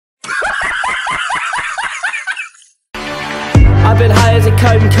been high as a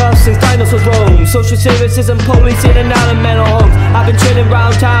kite and cuffs since dinosaurs roam. Social services and police in and out of mental homes. I've been chilling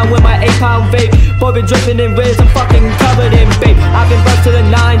round town with my 8-pound vape. Boy, been dripping in ribs and fucking covered in babe. I've been buzzed to the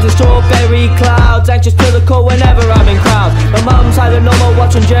nines and strawberry clouds, anxious to the core whenever I'm in crowds. My mum's hiding no more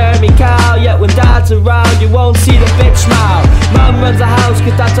watching Jeremy Cow, yet when dad's around you won't see the bitch smile. Mum runs the house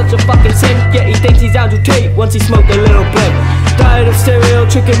cause dad's such a fucking simp, yet he thinks he's Andrew Tate once he smoked a little blimp. Diet of cereal,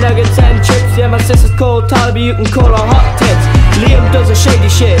 chicken nuggets and chips. Yeah, my sister's called Tyler, but you can call her hot tits. Liam does a shady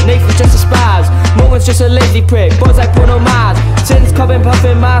shit, Nathan's just a spaz, Morgan's just a lazy prick, boys like Bruno Mars. Since Coven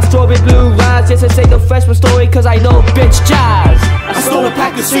puffin' my strawberry blue rise. Yes, I say the freshman story cause I know bitch jazz. I stole a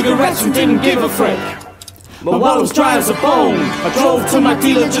pack of cigarettes and didn't give a frick. My wallet was dry as a bone. I drove to my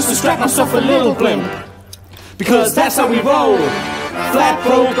dealer just to strap myself a little blimp, because that's how we roll. Flat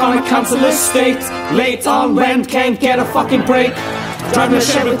broke on a council estate, late on rent, can't get a fucking break. Driving a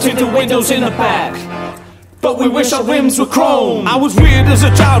Chevy tinted windows in the back, but we wish our rims were chrome. I was weird as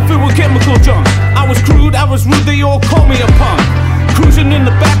a child, filled with chemical junk. I was crude, I was rude, they all call me a punk. Cruising in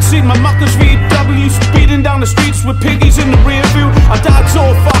the backseat, my muckers VW, speeding down the streets with piggies in the rear view. Our dogs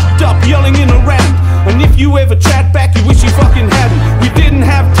all fucked up, yelling in a rant. And if you ever chat back, you wish you fucking hadn't. We didn't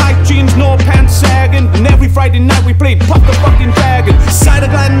have tight jeans nor pants sagging, and every Friday night we played Puff the fucking Dragon. Cider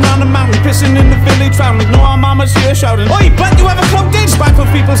gliding on the mountain, pissing in the village fountain. No, our mamas here shouting, "Oi, but you ever clubbed in?" Spiteful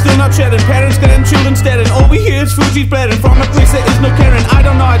people still not shedding, parents getting children dead, and all we hear is Fuji's bleeding from a place there is no caring. I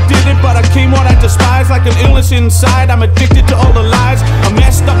don't know I did it, but I came what I despise, like an illness inside. I'm addicted to all the lies. I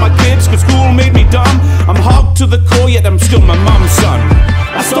messed up my kids cause school made me dumb. I'm hogged to the core, yet I'm still my mom's son.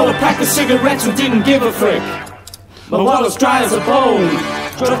 I stole a pack of cigarettes and didn't give a frick. My wallet's dry as a bone.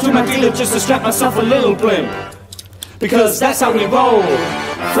 Drove to my dealer just to strap myself a little blimp, because that's how we roll.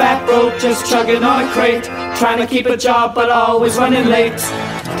 Flat broke, just chugging on a crate, trying to keep a job but always running late.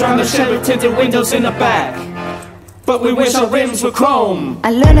 Driving a Chevy tinted windows in the back, but we wish our rims were chrome.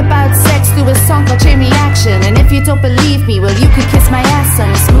 I learned about sex through a song called Chain Reaction, and if you don't believe me, well you could kiss my ass on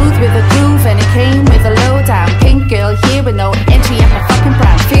it. Smooth with a groove and it came with a lowdown. Pink girl here with no entry at my fucking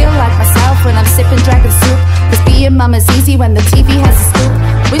brown. Feel like myself when I'm sipping dragon soup, cause being mum is easy when the TV has a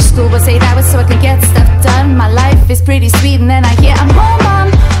scoop. Wish school was 8 hours so I can get stuff done. My life is pretty sweet and then I hear I'm home,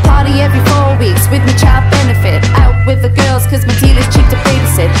 mom. Party every 4 weeks with my child benefit. Out with the girls cause my dealer's cheap to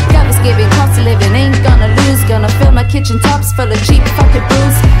babysit. Government's giving cost of living, ain't gonna lose. Gonna fill my kitchen tops full of cheap fucking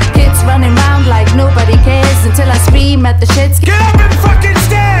booze. Kids running round like nobody cares until I scream at the shits. Get up and fucking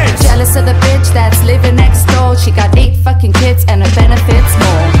stairs! Jealous of the bitch that's living next door. She got 8 fucking kids and her benefits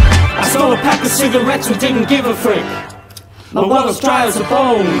more. I stole a pack of cigarettes and didn't give a frick. My wallet's dry as a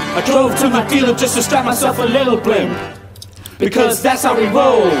bone. I drove to my dealer just to strap myself a little blimp, because that's how we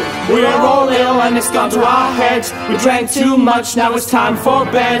roll. We're all ill and it's gone to our heads. We drank too much, now it's time for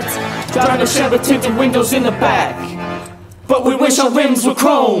bed. Driving a Chevy tinted windows in the back, but we wish our rims were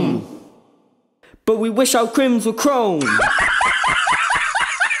chrome. But we wish our rims were chrome.